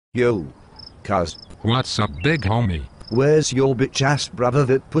Yo, cuz, What's up, big homie? where's your bitch ass brother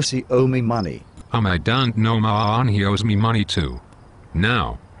that pussy owe me money? I don't know, man, he owes me money too.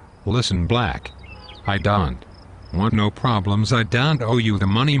 Now, listen, Black. I don't want no problems. I don't owe you the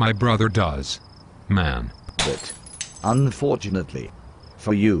money, my brother does. Man. But, unfortunately,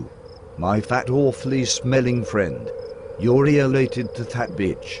 for you, my fat awfully smelling friend, you're related to that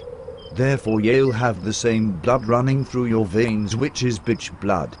bitch. Therefore you'll have the same blood running through your veins, which is bitch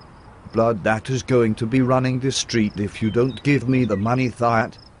blood. Blood that is going to be running the street if you don't give me the money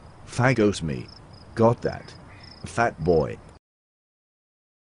that fagos me. Got that? Fat boy.